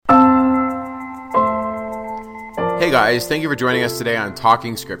Hey guys, thank you for joining us today on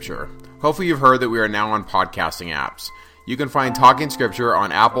Talking Scripture. Hopefully you've heard that we are now on podcasting apps. You can find Talking Scripture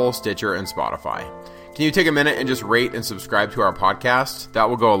on Apple, Stitcher, and Spotify. Can you take a minute and just rate and subscribe to our podcast? That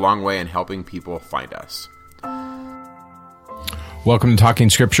will go a long way in helping people find us. Welcome to Talking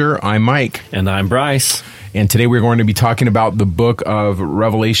Scripture. I'm Mike. And I'm Bryce. And today we're going to be talking about the book of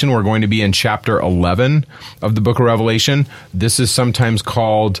Revelation. We're going to be in chapter 11 of the book of Revelation. This is sometimes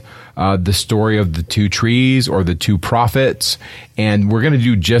called the story of the two trees or the two prophets. And we're going to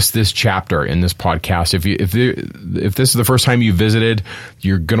do just this chapter in this podcast. If this is the first time you visited,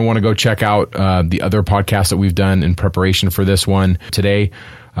 you're going to want to go check out the other podcasts that we've done in preparation for this one. Today,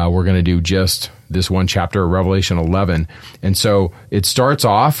 we're going to do just this one chapter of Revelation 11. And so it starts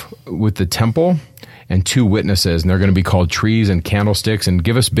off with the temple and two witnesses, and they're going to be called trees and candlesticks. And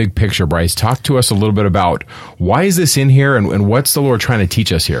give us big picture, Bryce. Talk to us a little bit about why is this in here and what's the Lord trying to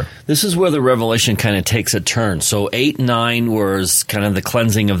teach us here? This is where the Revelation kind of takes a turn. So 8 and 9 was kind of the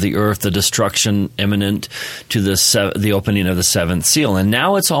cleansing of the earth, the destruction imminent to the opening of the seventh seal. And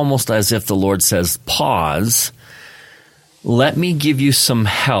now it's almost as if the Lord says, pause, let me give you some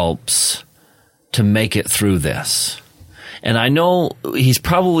helps to make it through this. And I know he's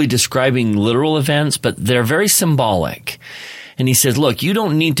probably describing literal events, but they're very symbolic. And he says, look, you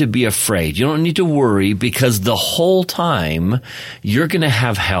don't need to be afraid. You don't need to worry because the whole time you're going to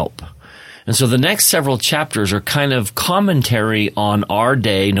have help. And so the next several chapters are kind of commentary on our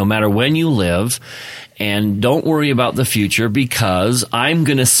day, no matter when you live. And don't worry about the future because I'm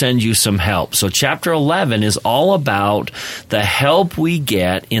going to send you some help. So chapter 11 is all about the help we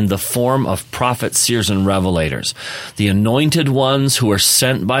get in the form of prophets, seers, and revelators. The anointed ones who are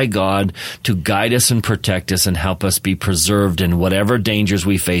sent by God to guide us and protect us and help us be preserved in whatever dangers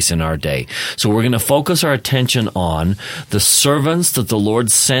we face in our day. So we're going to focus our attention on the servants that the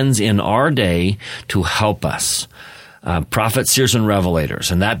Lord sends in our day to help us. Prophets, seers, and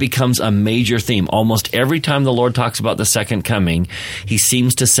revelators. And that becomes a major theme. Almost every time the Lord talks about the second coming, he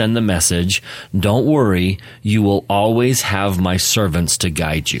seems to send the message, don't worry, you will always have my servants to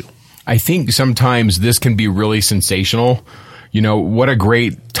guide you. I think sometimes this can be really sensational. You know, what a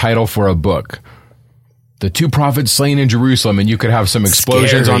great title for a book. The two prophets slain in Jerusalem, and you could have some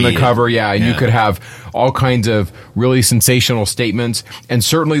explosions on the cover. And you could have all kinds of really sensational statements. And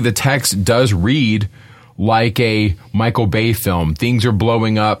certainly the text does read like a Michael Bay film. Things are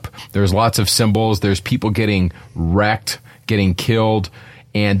blowing up. There's lots of symbols. There's people getting wrecked, getting killed,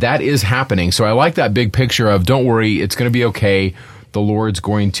 and that is happening. So I like that big picture of don't worry, it's going to be okay. The Lord's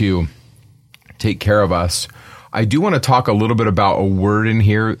going to take care of us. I do want to talk a little bit about a word in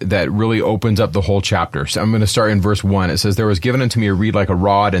here that really opens up the whole chapter. So I'm going to start in verse 1. It says, there was given unto me a reed like a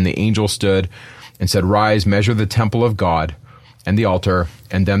rod, and the angel stood and said, rise, measure the temple of God and the altar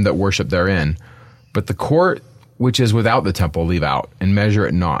and them that worship therein. But the court which is without the temple leave out, and measure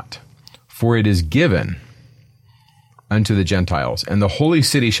it not. For it is given unto the Gentiles, and the holy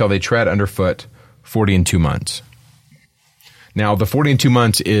city shall they tread under foot 40 and 2 months. Now, the 40 and 2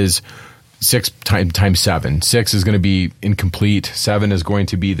 months is 6 times 7. 6 is going to be incomplete. 7 is going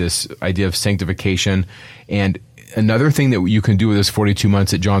to be this idea of sanctification. And another thing that you can do with this 42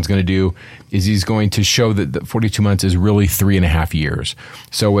 months that John's going to do is he's going to show that the 42 months is really 3.5 years.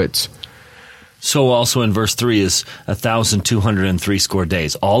 So also in verse 3 is 1,260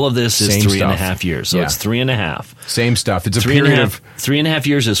 days. All of this is 3.5 years. So it's 3.5. Same stuff. It's a period of 3.5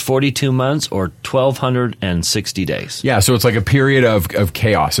 years is 42 months or 1,260 days. Yeah, so it's like a period of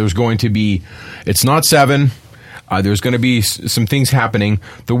chaos. There's going to be, it's not 7. There's going to be some things happening.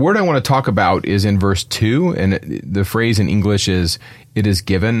 The word I want to talk about is in verse 2, and the phrase in English is, it is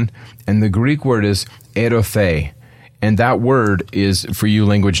given, and the Greek word is erothē. And that word is, for you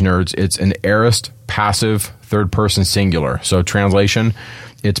language nerds, it's an aorist passive third person singular. So translation,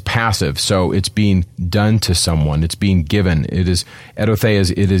 it's passive. So it's being done to someone. It's being given. It is, erothē is,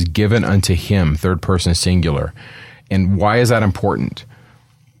 it is given unto him, third person singular. And why is that important?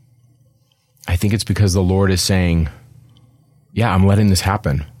 I think it's because the Lord is saying, yeah, I'm letting this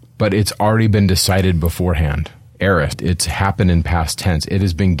happen, but it's already been decided beforehand. Aorist. It's happened in past tense. It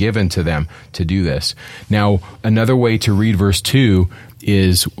has been given to them to do this. Now, another way to read verse 2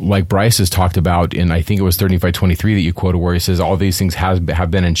 is like Bryce has talked about in, I think it was 35:23 that you quoted, where he says, all these things have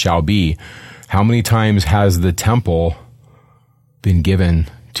been and shall be. How many times has the temple been given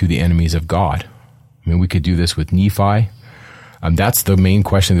to the enemies of God? I mean, we could do this with Nephi. That's the main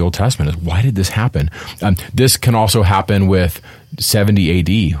question of the Old Testament is, why did this happen? This can also happen with 70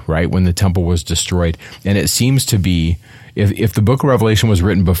 AD, right, when the temple was destroyed. And it seems to be, if the book of Revelation was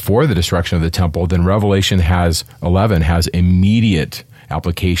written before the destruction of the temple, then Revelation 11 has immediate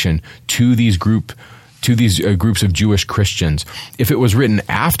application to these group to these groups of Jewish Christians. If it was written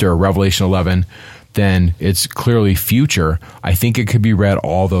after Revelation 11, then it's clearly future. I think it could be read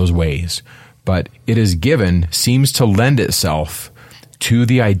all those ways. But it is given, seems to lend itself to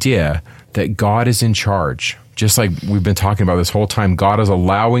the idea that God is in charge. Just like we've been talking about this whole time, God is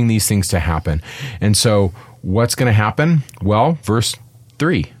allowing these things to happen. And so what's going to happen? Well, verse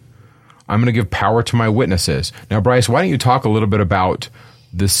 3, I'm going to give power to my witnesses. Now, Bryce, why don't you talk a little bit about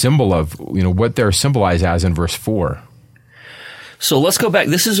the symbol of, what they're symbolized as in verse 4? So let's go back.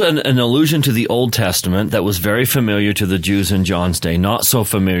 This is an allusion to the Old Testament that was very familiar to the Jews in John's day, not so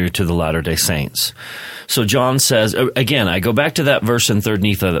familiar to the Latter-day Saints. So John says, again, I go back to that verse in 3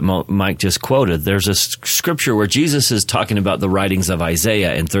 Nephi that Mike just quoted. There's a scripture where Jesus is talking about the writings of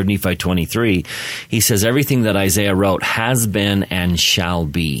Isaiah in 3 Nephi 23. He says, everything that Isaiah wrote has been and shall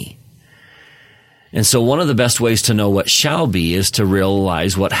be. And so one of the best ways to know what shall be is to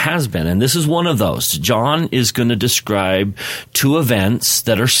realize what has been. And this is one of those. John is going to describe two events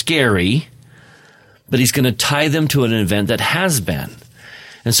that are scary, but he's going to tie them to an event that has been.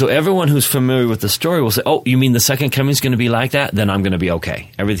 And so everyone who's familiar with the story will say, oh, you mean the second coming is going to be like that? Then I'm going to be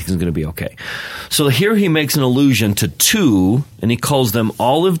okay. Everything's going to be okay. So here he makes an allusion to two, and he calls them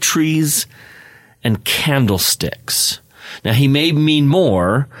olive trees and candlesticks. Now, he may mean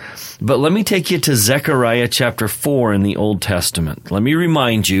more, but let me take you to Zechariah chapter 4 in the Old Testament. Let me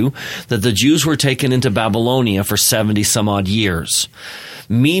remind you that the Jews were taken into Babylonia for 70 some odd years.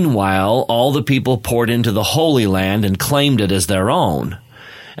 Meanwhile, all the people poured into the Holy Land and claimed it as their own.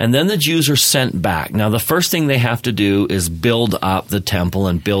 And then the Jews are sent back. Now, the first thing they have to do is build up the temple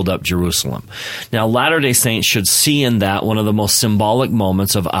and build up Jerusalem. Now, Latter-day Saints should see in that one of the most symbolic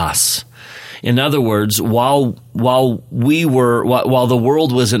moments of us. In other words, while the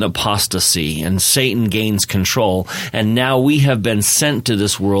world was in apostasy and Satan gains control, and now we have been sent to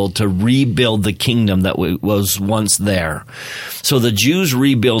this world to rebuild the kingdom that was once there. So the Jews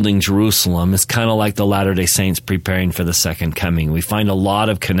rebuilding Jerusalem is kind of like the Latter-day Saints preparing for the second coming. We find a lot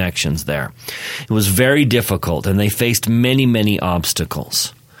of connections there. It was very difficult, and they faced many, many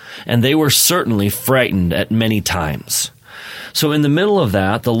obstacles. And they were certainly frightened at many times. So in the middle of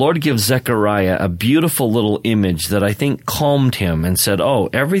that, the Lord gives Zechariah a beautiful little image that I think calmed him and said, oh,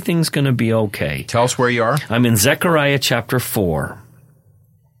 everything's going to be okay. Tell us where you are. I'm in Zechariah chapter 4.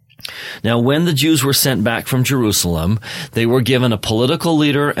 Now, when the Jews were sent back from Jerusalem, they were given a political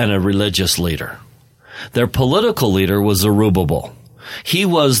leader and a religious leader. Their political leader was Zerubbabel. He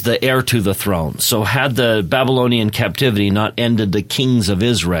was the heir to the throne. So had the Babylonian captivity not ended the kings of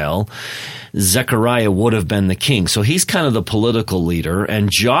Israel, Zechariah would have been the king. So he's kind of the political leader, and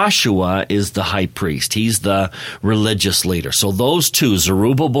Joshua is the high priest. He's the religious leader. So those two,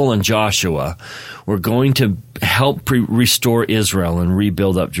 Zerubbabel and Joshua, were going to help restore Israel and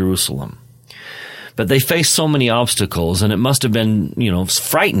rebuild up Jerusalem. But they faced so many obstacles, and it must have been,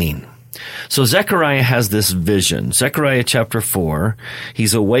 frightening. So Zechariah has this vision. Zechariah chapter 4,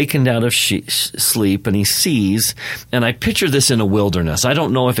 he's awakened out of sleep and he sees, and I picture this in a wilderness. I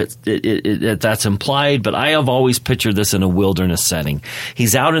don't know if that's implied, but I have always pictured this in a wilderness setting.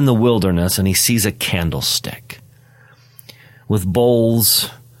 He's out in the wilderness and he sees a candlestick with bowls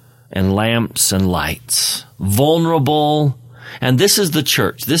and lamps and lights, vulnerable. And this is the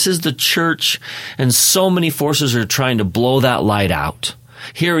church. This is the church, and so many forces are trying to blow that light out.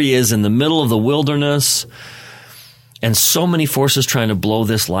 Here he is in the middle of the wilderness, and so many forces trying to blow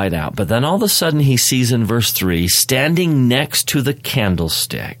this light out. But then all of a sudden he sees in verse 3, standing next to the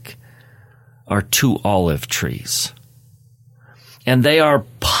candlestick are two olive trees. And they are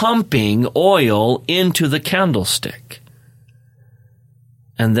pumping oil into the candlestick.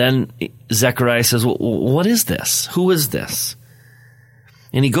 And then Zechariah says, well, what is this? Who is this?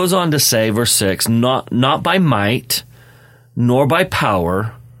 And he goes on to say, verse 6, not by might, nor by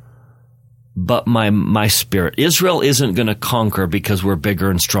power, but my spirit. Israel isn't going to conquer because we're bigger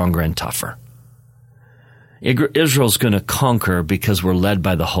and stronger and tougher. Israel's going to conquer because we're led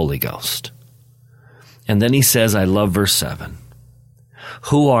by the Holy Ghost. And then he says, I love verse 7.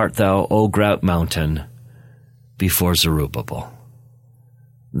 Who art thou, O great mountain, before Zerubbabel?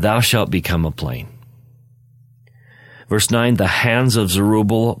 Thou shalt become a plain. Verse 9, the hands of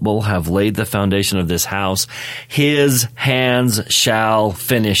Zerubbabel have laid the foundation of this house. His hands shall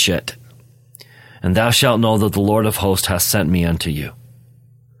finish it. And thou shalt know that the Lord of hosts hath sent me unto you.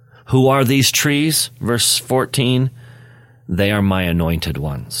 Who are these trees? Verse 14, they are my anointed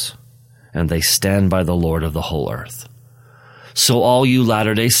ones, and they stand by the Lord of the whole earth. So all you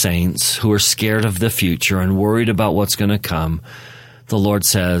Latter-day Saints who are scared of the future and worried about what's going to come, the Lord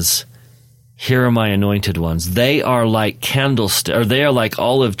says, Here are my anointed ones. They are like they are like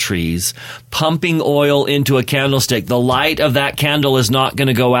olive trees, pumping oil into a candlestick. The light of that candle is not going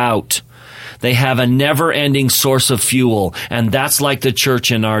to go out. They have a never-ending source of fuel, and that's like the church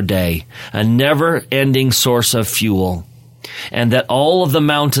in our day, a never-ending source of fuel. And that all of the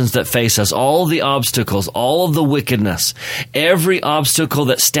mountains that face us, all of the obstacles, all of the wickedness, every obstacle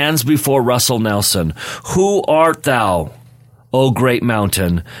that stands before Russell Nelson, who art thou, O great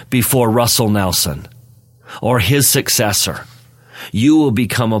mountain, before Russell Nelson or his successor? You will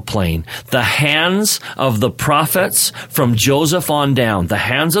become a plain. The hands of the prophets from Joseph on down, the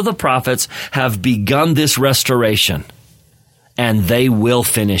hands of the prophets have begun this restoration, and they will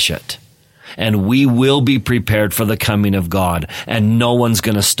finish it. And we will be prepared for the coming of God, and no one's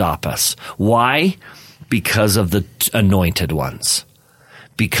going to stop us. Why? Because of the anointed ones.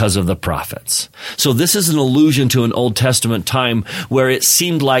 Because of the prophets. So this is an allusion to an Old Testament time where it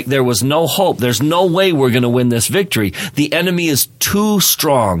seemed like there was no hope. There's no way we're going to win this victory. The enemy is too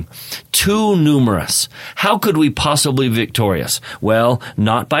strong, too numerous. How could we possibly be victorious? Well,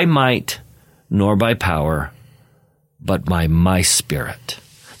 not by might, nor by power, but by my Spirit.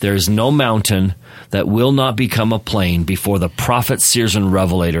 There is no mountain that will not become a plain before the prophets, seers, and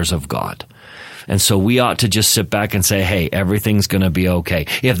revelators of God. And so we ought to just sit back and say, hey, everything's going to be okay.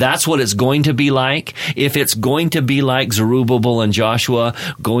 If that's what it's going to be like, if it's going to be like Zerubbabel and Joshua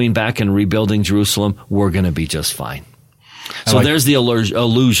going back and rebuilding Jerusalem, we're going to be just fine. So there's the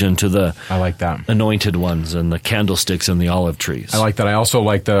allusion to the anointed ones and the candlesticks and the olive trees. I like that. I also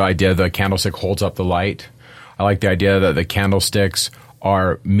like the idea the candlestick holds up the light. I like the idea that the candlesticks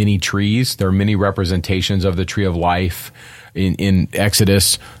are mini trees. They're mini representations of the tree of life. In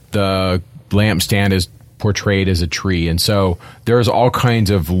Exodus, the lampstand is portrayed as a tree. And so there's all kinds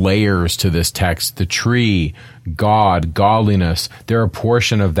of layers to this text. The tree, God, godliness, they're a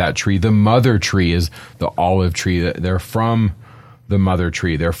portion of that tree. The mother tree is the olive tree. They're from the mother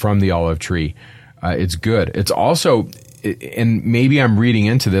tree. They're from the olive tree. It's good. It's also, and maybe I'm reading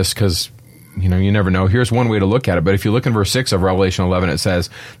into this because, you never know. Here's one way to look at it. But if you look in verse 6 of Revelation 11, it says,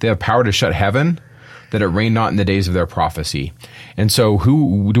 they have power to shut heaven, that it rain not in the days of their prophecy. And so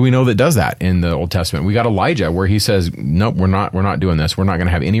who do we know that does that in the Old Testament? We got Elijah where he says, nope, we're not doing this. We're not going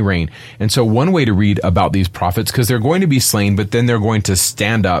to have any rain. And so one way to read about these prophets, because they're going to be slain, but then they're going to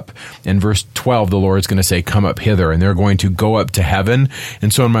stand up. In verse 12, the Lord's going to say, come up hither, and they're going to go up to heaven.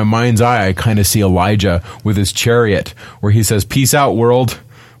 And so in my mind's eye, I kind of see Elijah with his chariot where he says, peace out, world.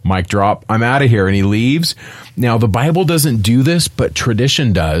 Mic drop. I'm out of here. And he leaves. Now, the Bible doesn't do this, but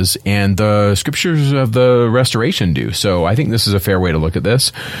tradition does, and the scriptures of the restoration do. So I think this is a fair way to look at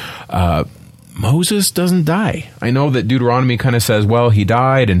this. Moses doesn't die. I know that Deuteronomy kind of says, well, he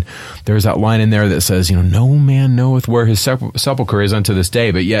died, and there's that line in there that says, no man knoweth where his sepulcher is unto this day.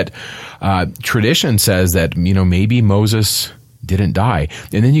 But yet, tradition says that, maybe Moses didn't die.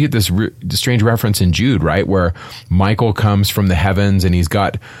 And then you get this strange reference in Jude, right, where Michael comes from the heavens and he's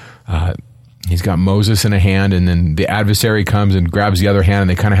got Moses in a hand, and then the adversary comes and grabs the other hand, and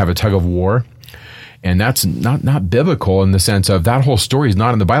they kind of have a tug of war. And that's not biblical in the sense of that whole story is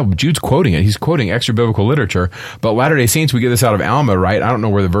not in the Bible. But Jude's quoting it. He's quoting extra biblical literature. But Latter-day Saints, we get this out of Alma, right? I don't know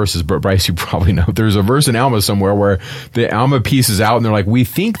where the verse is, but Bryce, you probably know. There's a verse in Alma somewhere where the Alma piece is out, and they're like, we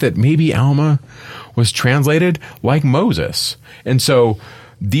think that maybe Alma was translated like Moses. And so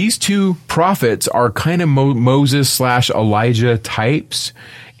these two prophets are kind of Moses/Elijah types,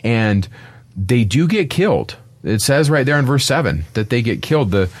 and they do get killed. It says right there in verse 7 that they get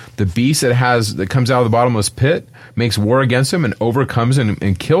killed. The beast that comes out of the bottomless pit makes war against them and overcomes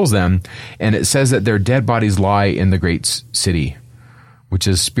and kills them. And it says that their dead bodies lie in the great city, which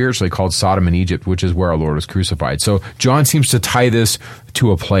is spiritually called Sodom and Egypt, which is where our Lord was crucified. So John seems to tie this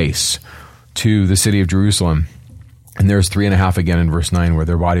to a place, to the city of Jerusalem. And there's 3.5 again in verse 9, where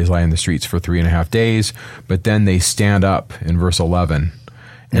their bodies lie in the streets for 3.5 days, but then they stand up in verse 11.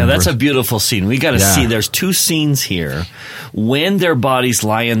 Now, that's a beautiful scene. We got to see, there's two scenes here. When their bodies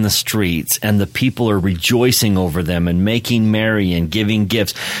lie in the streets and the people are rejoicing over them and making merry and giving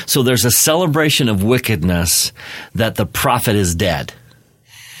gifts. So there's a celebration of wickedness that the prophet is dead.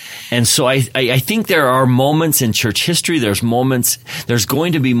 And so I think there are moments in church history, there's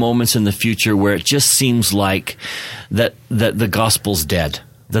going to be moments in the future where it just seems like that the gospel's dead,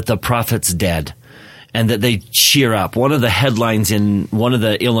 that the prophet's dead, and that they cheer up. One of the headlines in one of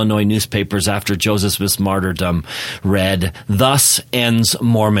the Illinois newspapers after Joseph's martyrdom read, "Thus ends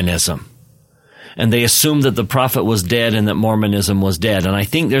Mormonism." And they assumed that the prophet was dead and that Mormonism was dead. And I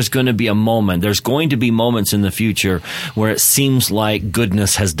think there's going to be moments in the future where it seems like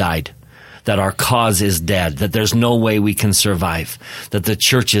goodness has died. that our cause is dead, that there's no way we can survive, that the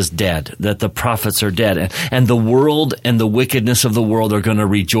church is dead, that the prophets are dead, and the world and the wickedness of the world are going to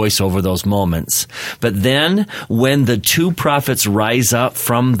rejoice over those moments. But then when the two prophets rise up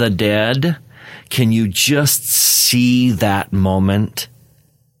from the dead, can you just see that moment?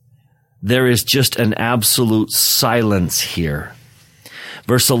 There is just an absolute silence here.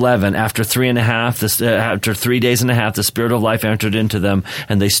 Verse 11, after 3 days and a half, the Spirit of life entered into them,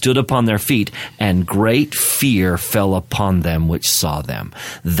 and they stood upon their feet, and great fear fell upon them which saw them.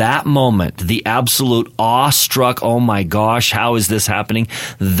 That moment, the absolute awestruck, oh my gosh, how is this happening?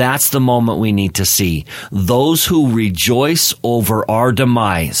 That's the moment we need to see. Those who rejoice over our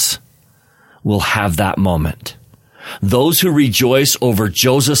demise will have that moment. Those who rejoice over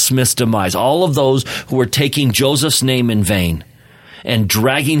Joseph Smith's demise, all of those who are taking Joseph's name in vain, and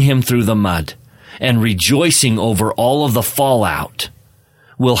dragging him through the mud and rejoicing over all of the fallout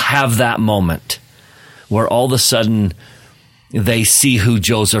will have that moment where all of a sudden they see who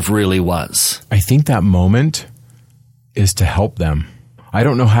Joseph really was. I think that moment is to help them. I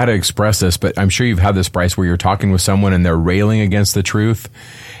don't know how to express this, but I'm sure you've had this, Bryce, where you're talking with someone and they're railing against the truth.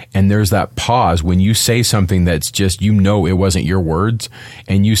 And there's that pause when you say something that's just, you know, it wasn't your words,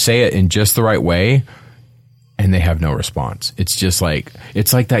 and you say it in just the right way, and they have no response. It's just like,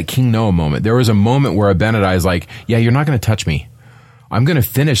 it's like that King Noah moment. There was a moment where Abinadi is like, yeah, you're not going to touch me. I'm going to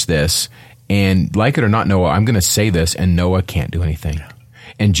finish this. And like it or not, Noah, I'm going to say this, and Noah can't do anything.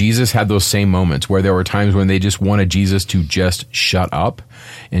 And Jesus had those same moments where there were times when they just wanted Jesus to just shut up.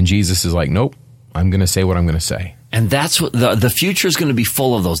 And Jesus is like, nope, I'm going to say what I'm going to say. And that's what the future is going to be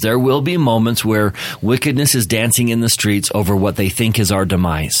full of those. There will be moments where wickedness is dancing in the streets over what they think is our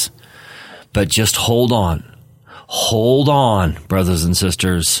demise. But just hold on. Hold on, brothers and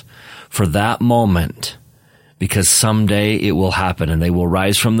sisters, for that moment, because someday it will happen and they will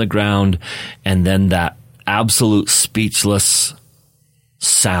rise from the ground, and then that absolute speechless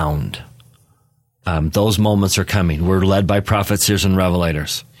sound. Those moments are coming. We're led by prophets, seers, and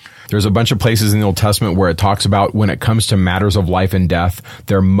revelators. There's a bunch of places in the Old Testament where it talks about when it comes to matters of life and death,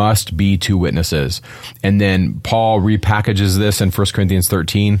 there must be two witnesses. And then Paul repackages this in 1 Corinthians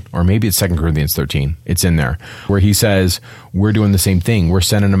 13, or maybe it's 2 Corinthians 13. It's in there where he says, we're doing the same thing. We're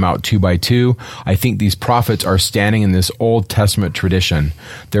sending them out 2 by 2. I think these prophets are standing in this Old Testament tradition.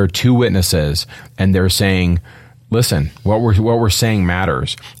 There are two witnesses, and they're saying, listen, what we're saying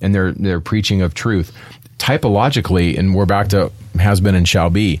matters. And they're preaching of truth. Typologically, and we're back to has been and shall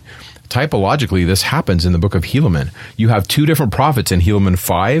be, typologically, this happens in the book of Helaman. You have two different prophets in Helaman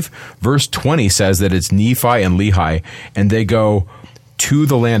 5. Verse 20 says that it's Nephi and Lehi, and they go to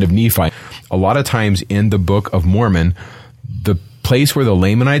the land of Nephi. A lot of times in the Book of Mormon, the place where the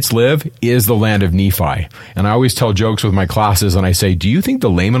Lamanites live is the land of Nephi. And I always tell jokes with my classes, and I say, do you think the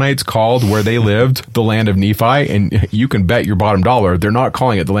Lamanites called where they lived the land of Nephi? And you can bet your bottom dollar they're not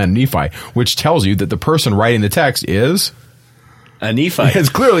calling it the land of Nephi, which tells you that the person writing the text is a Nephi. It's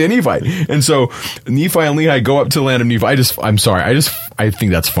clearly a Nephi. And so Nephi and Lehi go up to the land of Nephi. I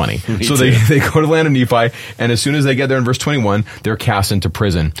think that's funny. So they go to the land of Nephi, and as soon as they get there in verse 21, they're cast into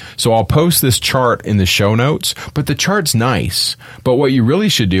prison. So I'll post this chart in the show notes, but the chart's nice. But what you really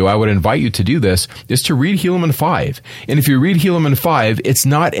should do, I would invite you to do this, is to read Helaman 5. And if you read Helaman 5, it's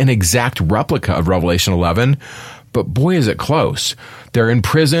not an exact replica of Revelation 11, but boy, is it close. They're in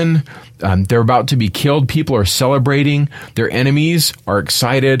prison. They're about to be killed. People are celebrating. Their enemies are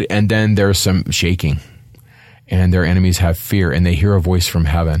excited. And then there's some shaking. And their enemies have fear. And they hear a voice from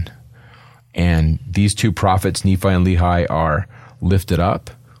heaven. And these two prophets, Nephi and Lehi, are lifted up.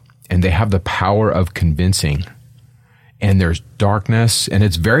 And they have the power of convincing. And there's darkness, and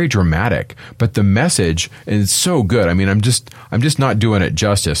it's very dramatic. But the message is so good. I mean, I'm just not doing it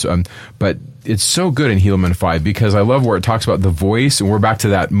justice. But it's so good in Helaman 5 because I love where it talks about the voice, and we're back to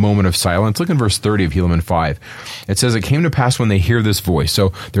that moment of silence. Look in verse 30 of Helaman 5. It says, it came to pass when they hear this voice.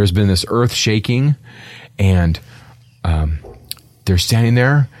 So there's been this earth shaking, and they're standing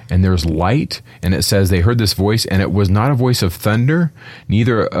there, and there's light, and it says they heard this voice, and it was not a voice of thunder,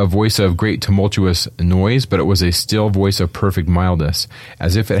 neither a voice of great tumultuous noise, but it was a still voice of perfect mildness,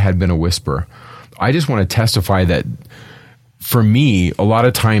 as if it had been a whisper. I just want to testify that for me, a lot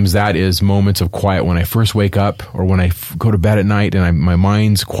of times that is moments of quiet when I first wake up, or when I go to bed at night and my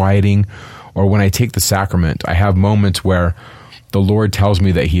mind's quieting, or when I take the sacrament. I have moments where the Lord tells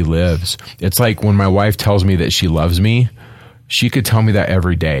me that He lives. It's like when my wife tells me that she loves me. She could tell me that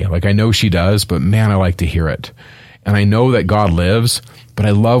every day. Like, I know she does, but man, I like to hear it. And I know that God lives, but I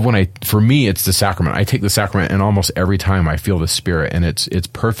love for me, it's the sacrament. I take the sacrament, and almost every time I feel the Spirit, and it's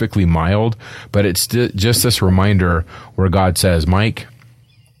perfectly mild, but it's just this reminder where God says, Mike,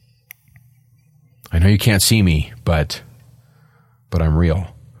 I know you can't see me, but I'm real.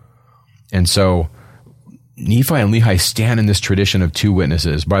 And so Nephi and Lehi stand in this tradition of two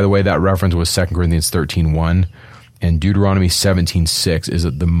witnesses. By the way, that reference was 2 Corinthians 13:1, and Deuteronomy 17:6 is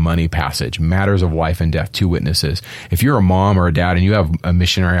the money passage. Matters of life and death, two witnesses. If you're a mom or a dad and you have a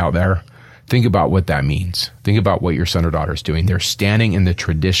missionary out there, think about what that means. Think about what your son or daughter is doing. They're standing in the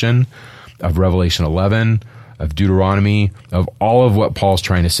tradition of Revelation 11, of Deuteronomy, of all of what Paul's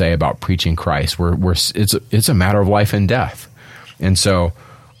trying to say about preaching Christ. It's a matter of life and death. And so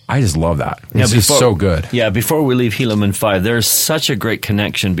I just love that. It's just so good. Yeah, before we leave Helaman 5, there's such a great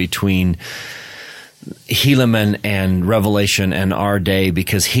connection between Helaman and Revelation and our day,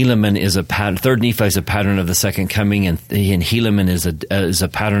 because Helaman is a pattern. 3rd Nephi is a pattern of the second coming, and Helaman is a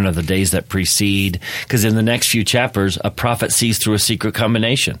pattern of the days that precede. Because in the next few chapters, a prophet sees through a secret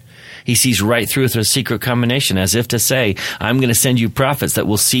combination. He sees right through a secret combination, as if to say, I'm going to send you prophets that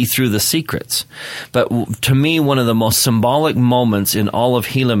will see through the secrets. But to me, one of the most symbolic moments in all of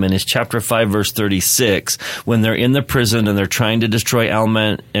Helaman is chapter 5, verse 36, when they're in the prison and they're trying to destroy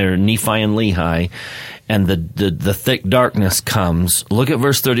Nephi and Lehi, and the thick darkness comes. Look at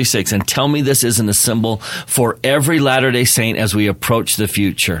verse 36, and tell me this isn't a symbol for every Latter-day Saint as we approach the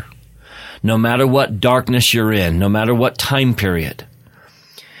future. No matter what darkness you're in, no matter what time period,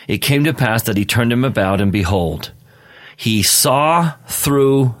 it came to pass that he turned him about, and behold, he saw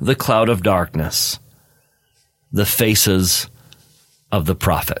through the cloud of darkness the faces of the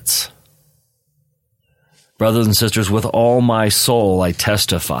prophets. Brothers and sisters, with all my soul I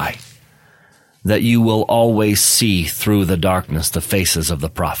testify that you will always see through the darkness the faces of the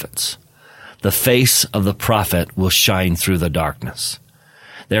prophets. The face of the prophet will shine through the darkness.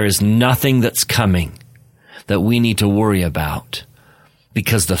 There is nothing that's coming that we need to worry about,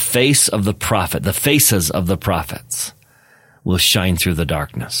 because the face of the prophet, the faces of the prophets, will shine through the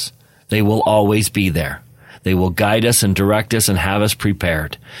darkness. They will always be there. They will guide us and direct us and have us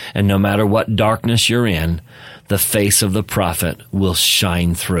prepared. And no matter what darkness you're in, the face of the prophet will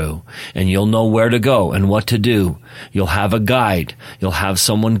shine through. And you'll know where to go and what to do. You'll have a guide. You'll have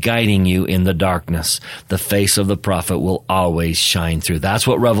someone guiding you in the darkness. The face of the prophet will always shine through. That's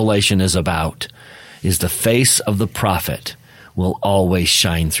what Revelation is about, is the face of the prophet will always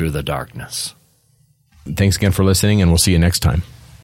shine through the darkness. Thanks again for listening, and we'll see you next time.